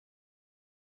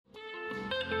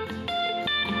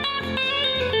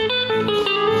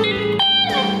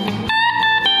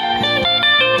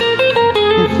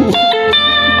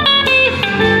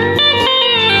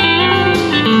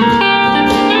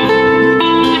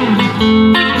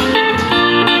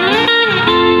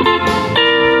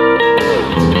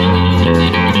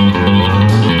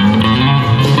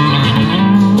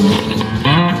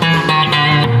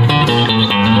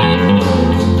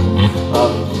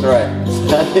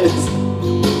is.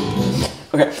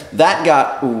 Okay, that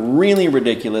got really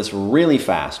ridiculous really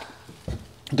fast.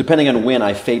 Depending on when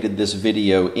I faded this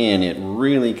video in, it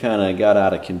really kind of got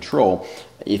out of control.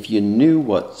 If you knew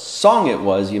what song it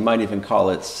was, you might even call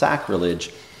it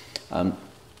sacrilege.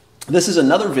 This is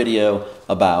another video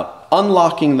about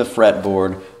unlocking the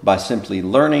fretboard by simply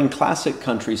learning classic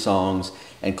country songs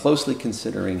and closely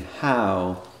considering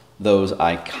how those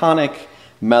iconic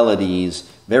melodies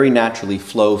very naturally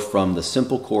flow from the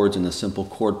simple chords and the simple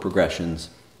chord progressions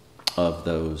of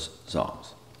those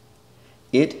songs.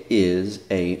 It is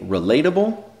a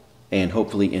relatable and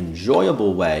hopefully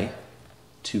enjoyable way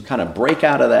to kind of break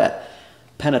out of that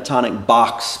pentatonic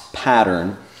box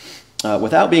pattern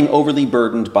without being overly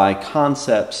burdened by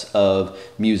concepts of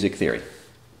music theory.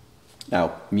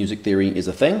 Now, music theory is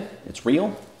a thing. It's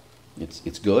real.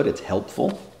 It's good. It's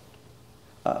helpful.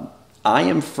 I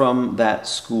am from that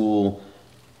school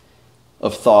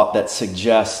of thought that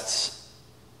suggests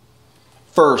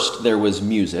first there was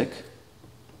music,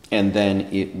 and then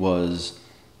it was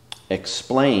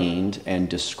explained and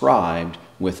described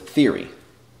with theory,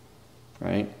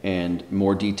 right? And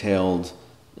more detailed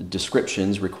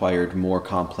descriptions required more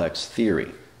complex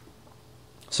theory.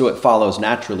 So it follows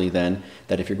naturally then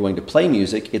that if you're going to play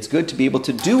music, it's good to be able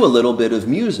to do a little bit of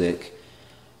music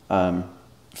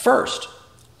first,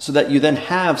 so that you then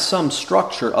have some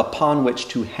structure upon which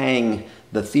to hang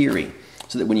the theory,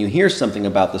 so that when you hear something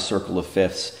about the circle of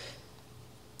fifths,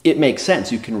 it makes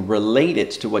sense. You can relate it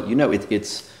to what you know.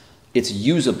 It's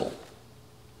usable,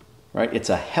 right? It's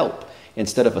a help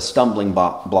instead of a stumbling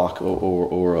block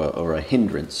or a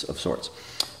hindrance of sorts.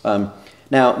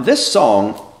 Now, this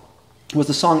song was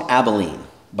the song Abilene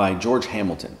by George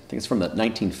Hamilton. I think it's from the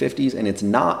 1950s, and it's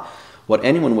not what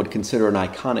anyone would consider an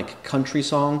iconic country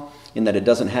song, in that it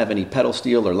doesn't have any pedal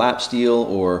steel or lap steel,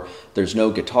 or there's no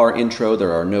guitar intro,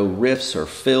 there are no riffs or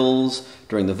fills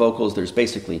during the vocals. There's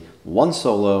basically one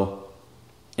solo,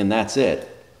 and that's it.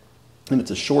 And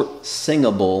it's a short,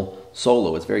 singable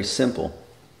solo. It's very simple,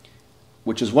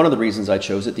 which is one of the reasons I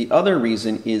chose it. The other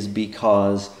reason is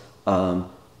because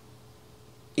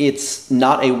it's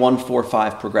not a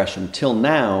 1-4-5 progression. Till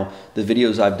now, the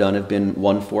videos I've done have been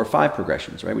 1-4-5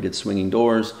 progressions, right? We did Swinging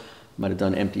Doors, might have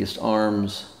done Emptiest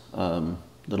Arms,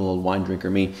 Little Old Wine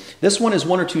Drinker Me. This one is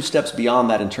one or two steps beyond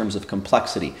that in terms of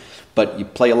complexity, but you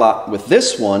play a lot with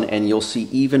this one and you'll see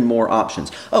even more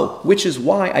options. Oh, which is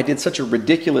why I did such a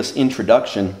ridiculous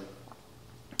introduction,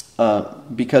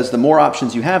 because the more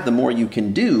options you have, the more you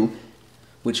can do,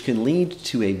 which can lead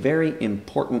to a very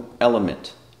important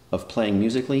element of playing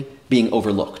musically being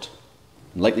overlooked.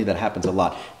 And lately that happens a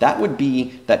lot. That would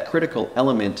be that critical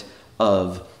element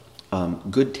of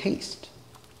good taste.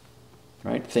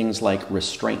 Right? Things like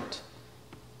restraint,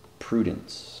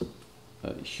 prudence,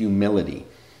 humility,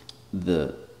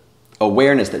 the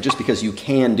awareness that just because you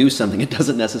can do something, it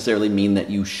doesn't necessarily mean that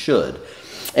you should.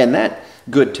 And that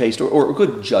good taste, or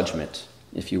good judgment,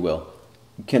 if you will,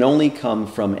 can only come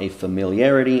from a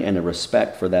familiarity and a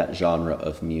respect for that genre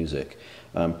of music.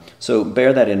 So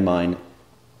bear that in mind.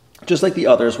 Just like the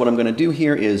others, what I'm going to do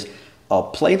here is I'll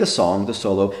play the song, the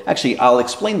solo. Actually, I'll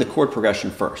explain the chord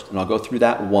progression first, and I'll go through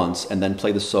that once and then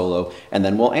play the solo, and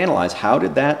then we'll analyze how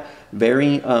did that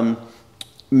very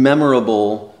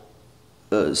memorable,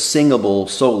 singable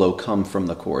solo come from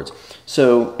the chords.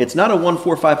 So it's not a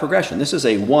 1-4-5 progression. This is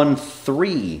a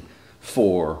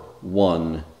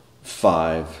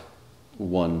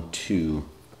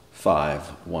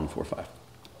 1-3-4-1-5-1-2-5-1-4-5.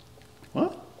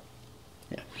 What?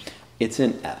 Yeah. It's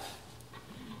in F.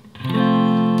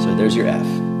 So there's your F.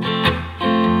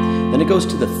 Then it goes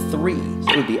to the 3,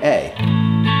 so it would be A.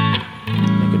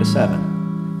 Make it a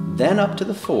 7. Then up to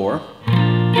the 4,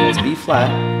 that's B flat,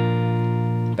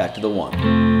 back to the 1.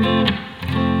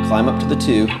 Climb up to the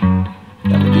 2,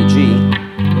 that would be G,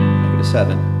 make it a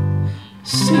 7.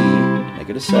 C, make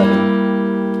it a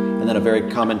 7. And then a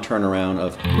very common turnaround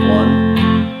of 1,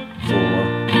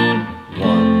 4,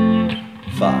 1,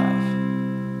 5.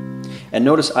 And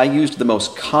notice I used the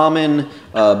most common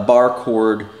bar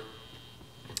chord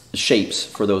shapes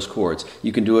for those chords.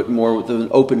 You can do it more with an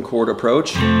open chord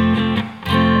approach.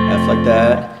 F like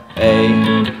that, A,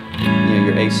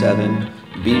 your A7,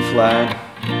 B flat,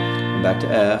 and back to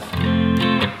F.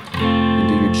 You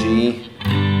do your G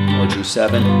or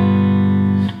G7,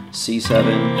 C7,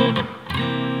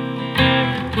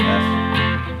 F.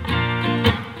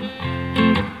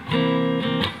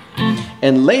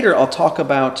 And later I'll talk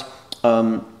about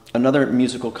another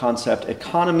musical concept,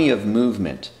 economy of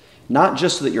movement. Not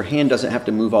just so that your hand doesn't have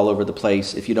to move all over the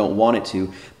place if you don't want it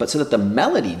to, but so that the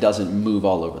melody doesn't move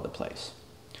all over the place.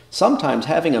 Sometimes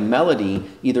having a melody,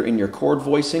 either in your chord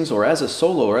voicings or as a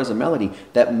solo or as a melody,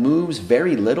 that moves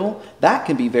very little, that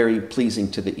can be very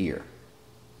pleasing to the ear.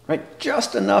 Right?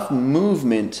 Just enough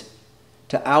movement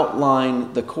to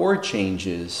outline the chord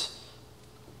changes.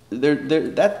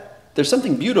 There's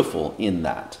something beautiful in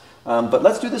that. But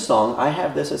let's do the song. I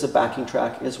have this as a backing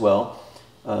track as well.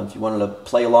 If you wanted to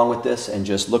play along with this and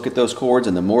just look at those chords,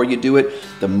 and the more you do it,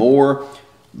 the more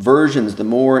versions, the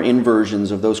more inversions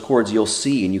of those chords you'll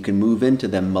see, and you can move into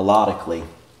them melodically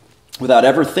without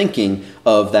ever thinking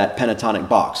of that pentatonic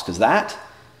box, because that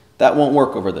won't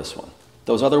work over this one.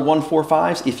 Those other 1, 4,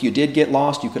 5s, if you did get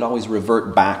lost, you could always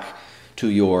revert back to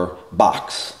your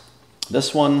box.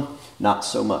 This one, not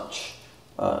so much.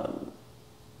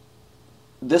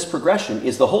 This progression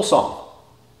is the whole song.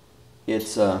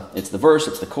 It's the verse,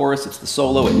 it's the chorus, it's the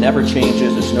solo. It never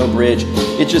changes. There's no bridge.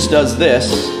 It just does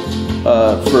this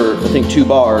for, I think, 2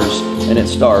 bars, and it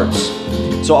starts.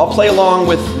 So I'll play along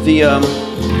with the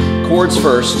chords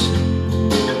first.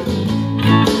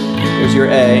 Here's your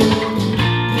A,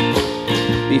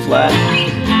 B flat,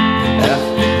 F,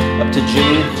 up to G,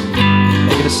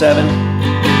 make it a 7,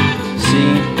 C,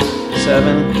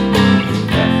 7,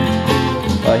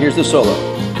 F. Here's the solo.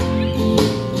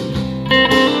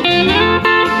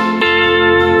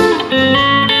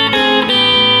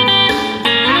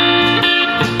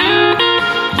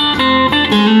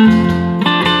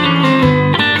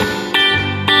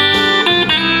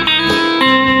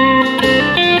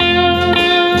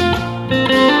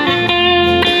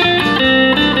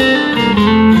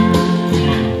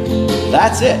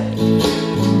 That's it.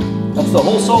 That's the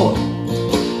whole solo.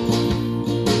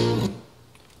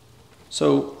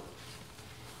 So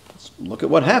let's look at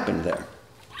what happened there.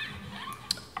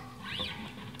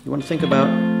 You want to think about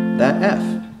that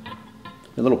F,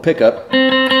 the little pickup,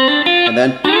 and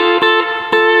then,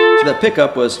 so that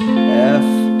pickup was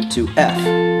F to F.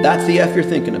 That's the F you're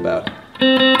thinking about.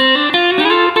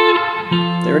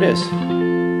 There it is.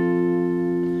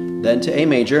 Then to A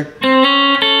major.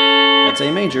 That's A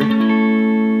major.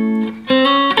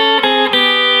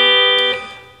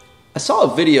 I saw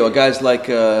a video, a guy's like,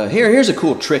 here's a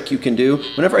cool trick you can do.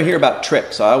 Whenever I hear about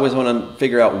tricks, I always want to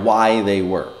figure out why they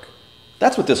work.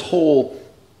 That's what this whole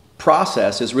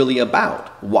process is really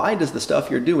about. Why does the stuff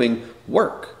you're doing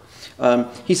work?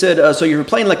 He said, so you're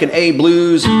playing like an A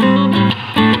blues, you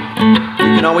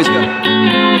can always go.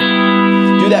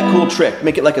 Do that cool trick.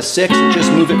 Make it like a 6 and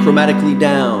just move it chromatically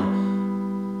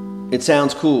down. It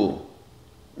sounds cool.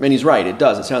 And he's right, it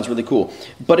does. It sounds really cool.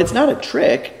 But it's not a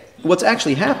trick. What's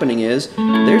actually happening is,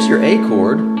 there's your A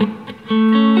chord,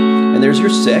 and there's your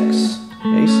 6,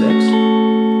 A6.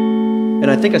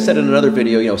 And I think I said in another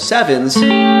video, 7s,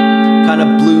 kind of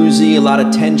bluesy, a lot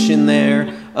of tension there.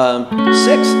 6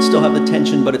 still have the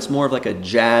tension, but it's more of like a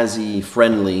jazzy,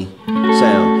 friendly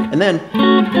sound. And then,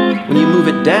 when you move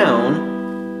it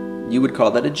down, you would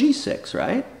call that a G6,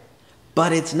 right?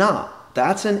 But it's not.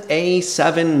 That's an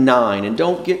A7-9, and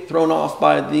don't get thrown off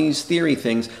by these theory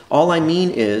things. All I mean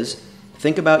is,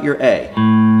 think about your A.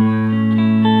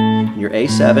 Your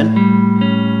A7.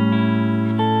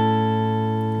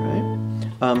 Right?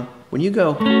 When you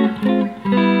go,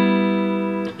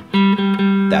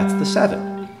 that's the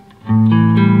 7.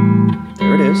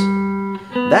 There it is.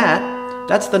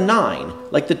 That's the 9,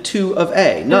 like the 2 of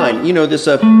A. 9, you know this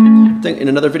thing in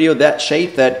another video, that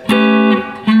shape, that's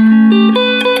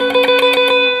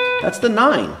the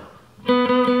 9.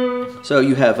 So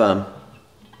you have the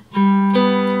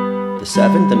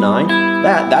 7, the 9.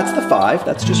 That's the 5.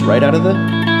 That's just right out of the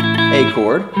A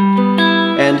chord,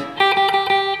 and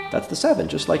that's the 7,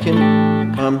 just like in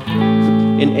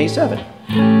A7.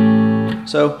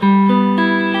 So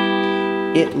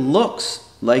it looks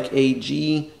like a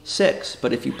G6,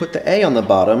 but if you put the A on the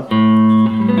bottom,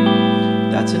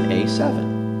 that's an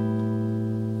A7.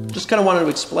 Just kind of wanted to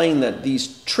explain that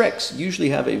these tricks usually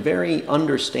have a very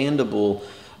understandable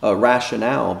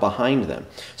rationale behind them.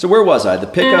 So where was I? The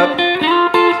pickup,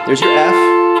 there's your F,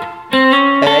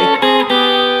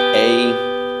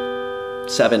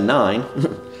 A7, 9,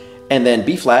 and then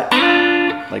B flat,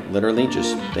 like literally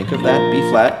just think of that, B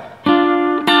flat.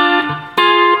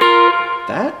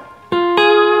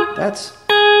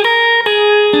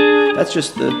 That's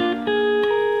just the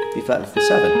B flat with the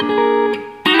 7.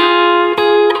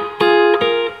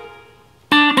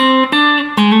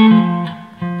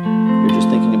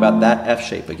 About that F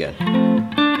shape again.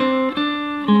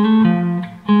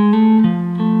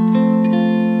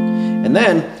 And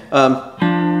then got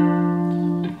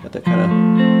that kind of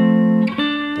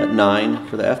that 9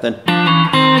 for the F. Then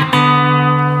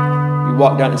you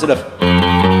walk down, instead of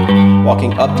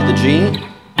walking up to the G,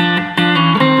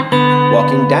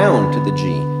 walking down to the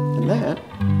G. And that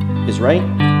is right,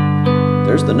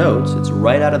 there's the notes, it's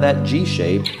right out of that G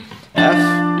shape. F,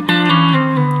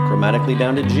 chromatically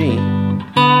down to G.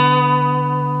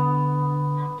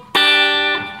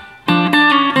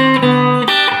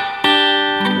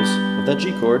 With that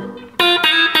G chord,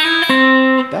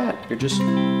 that, you're just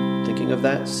thinking of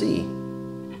that C.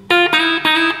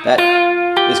 That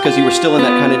is because you were still in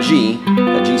that kind of G,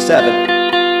 that G7.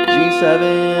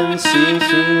 G7, C,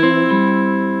 C.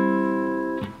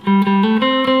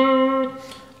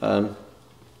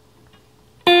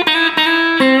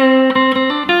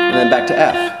 And then back to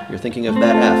F. You're thinking of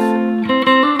that F.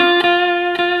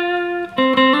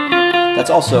 That's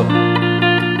also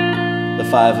the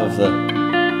 5 of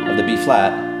the B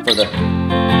flat for the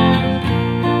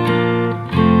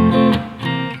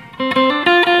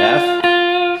F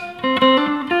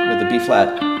with the B flat.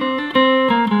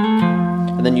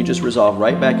 And then you just resolve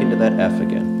right back into that F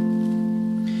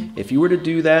again. If you were to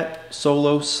do that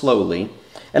solo slowly,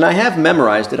 and I have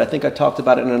memorized it, I think I talked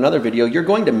about it in another video, you're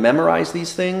going to memorize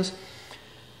these things.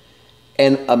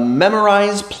 And a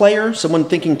memorized player, someone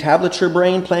thinking tablature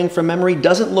brain, playing from memory,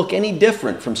 doesn't look any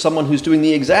different from someone who's doing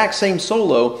the exact same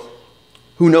solo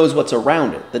who knows what's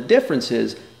around it. The difference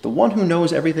is the one who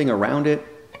knows everything around it,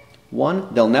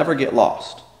 one, they'll never get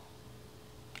lost.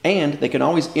 And they can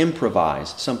always improvise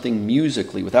something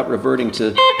musically without reverting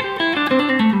to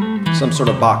some sort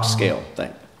of box scale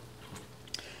thing.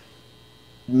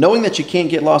 Knowing that you can't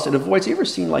get lost, it avoids, you ever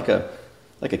seen like a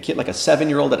kid, like a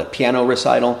 7-year-old at a piano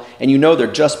recital, and you know they're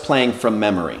just playing from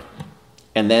memory,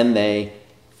 and then they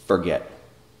forget.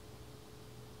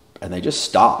 And they just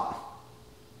stop.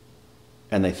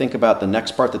 And they think about the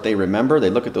next part that they remember.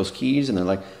 They look at those keys and they're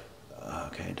like,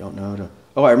 okay, don't know.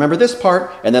 Oh, I remember this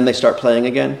part. And then they start playing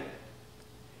again.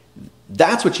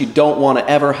 That's what you don't want to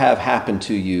ever have happen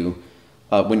to you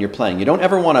when you're playing. You don't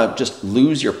ever want to just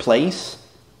lose your place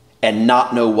and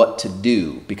not know what to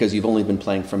do because you've only been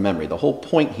playing from memory. The whole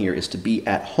point here is to be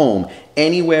at home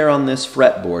anywhere on this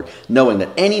fretboard, knowing that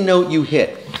any note you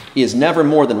hit is never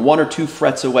more than 1 or 2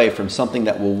 frets away from something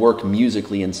that will work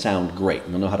musically and sound great.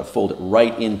 And you'll know how to fold it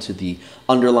right into the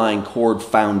underlying chord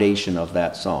foundation of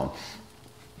that song.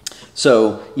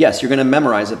 So yes, you're going to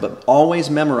memorize it, but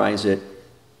always memorize it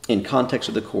in context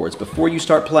of the chords. Before you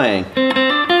start playing,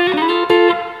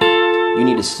 you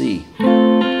need a C,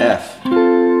 F.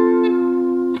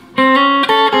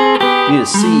 You need a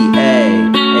C,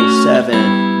 A,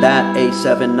 A7, that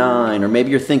A7-9, or maybe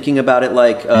you're thinking about it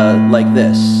like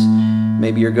this.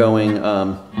 Maybe you're going,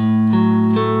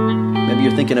 maybe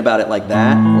you're thinking about it like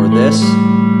that, or this.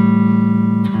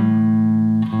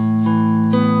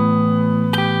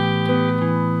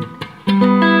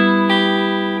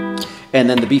 And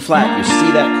then the B flat, you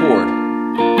see that chord.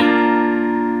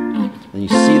 And you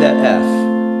see that F.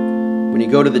 When you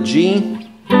go to the G,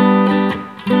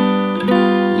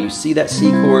 you see that C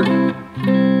chord.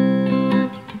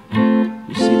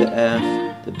 You see the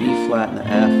F, the B flat and the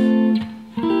F,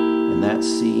 and that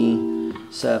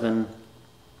C7.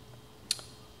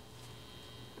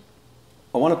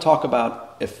 I want to talk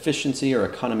about efficiency or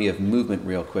economy of movement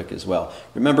real quick as well.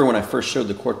 Remember when I first showed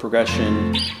the chord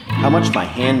progression, how much my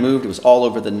hand moved? It was all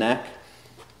over the neck.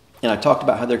 And I talked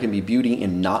about how there can be beauty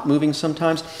in not moving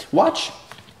sometimes. Watch.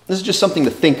 This is just something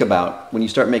to think about when you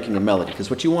start making a melody, because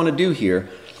what you want to do here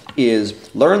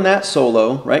is learn that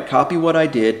solo, right? Copy what I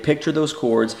did, picture those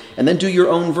chords, and then do your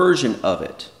own version of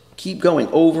it. Keep going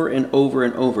over and over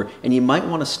and over. And you might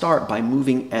want to start by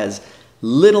moving as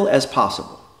little as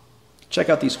possible. Check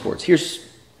out these chords. Here's,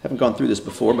 haven't gone through this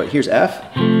before, but here's F,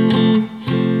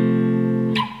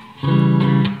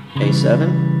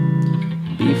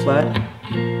 A7, B flat,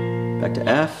 back to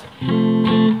F.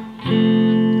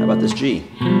 How about this G?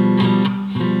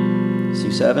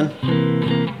 C7,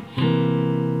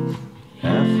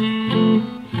 F,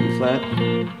 B flat,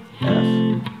 F,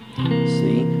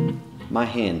 C. My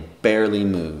hand barely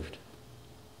moved.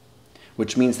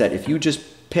 Which means that if you just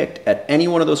picked at any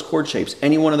one of those chord shapes,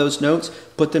 any one of those notes,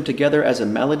 put them together as a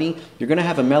melody, you're going to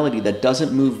have a melody that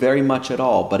doesn't move very much at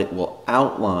all, but it will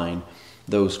outline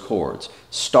those chords.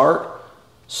 Start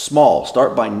small,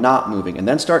 start by not moving, and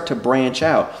then start to branch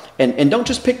out. And don't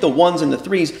just pick the 1s and the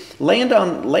 3s, land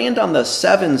on the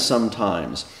 7s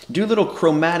sometimes. Do little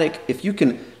chromatic, if you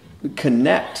can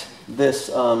connect this,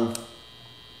 I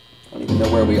don't even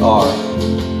know where we are.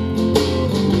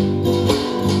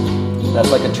 That's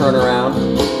like a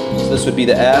turnaround. So this would be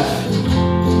the F,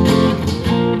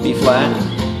 B flat,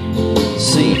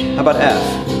 C. How about F?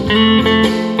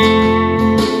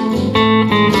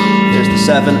 There's the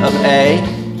 7 of A.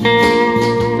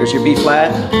 There's your B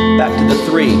flat, back to the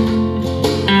 3.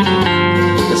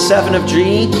 7 of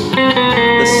G,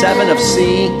 the 7 of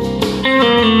C,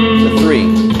 the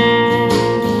 3.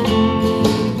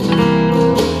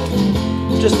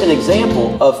 Just an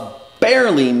example of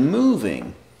barely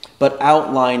moving, but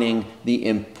outlining the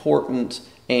important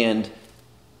and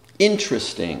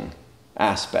interesting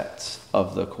aspects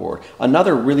of the chord.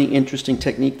 Another really interesting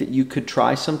technique that you could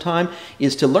try sometime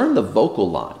is to learn the vocal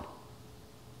line.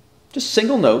 Just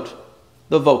single note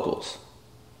the vocals.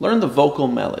 Learn the vocal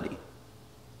melody.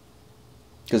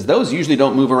 Because those usually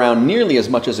don't move around nearly as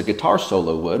much as a guitar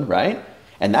solo would, right?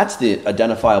 And that's the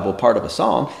identifiable part of a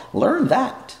song. Learn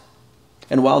that.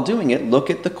 And while doing it, look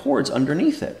at the chords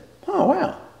underneath it. Oh,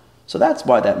 wow. So that's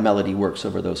why that melody works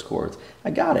over those chords.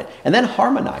 I got it. And then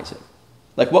harmonize it.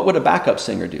 Like, what would a backup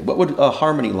singer do? What would a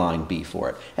harmony line be for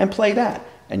it? And play that.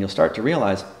 And you'll start to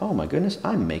realize, oh my goodness,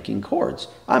 I'm making chords.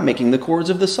 I'm making the chords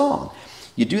of the song.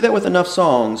 You do that with enough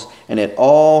songs, and it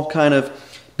all kind of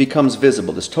becomes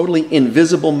visible. This totally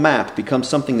invisible map becomes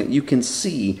something that you can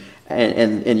see,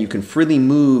 and you can freely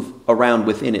move around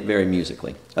within it very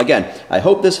musically. Again, I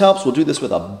hope this helps. We'll do this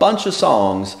with a bunch of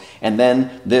songs, and then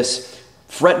this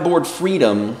fretboard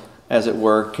freedom, as it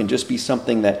were, can just be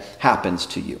something that happens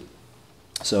to you.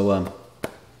 So,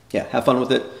 yeah, have fun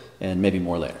with it, and maybe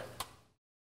more later.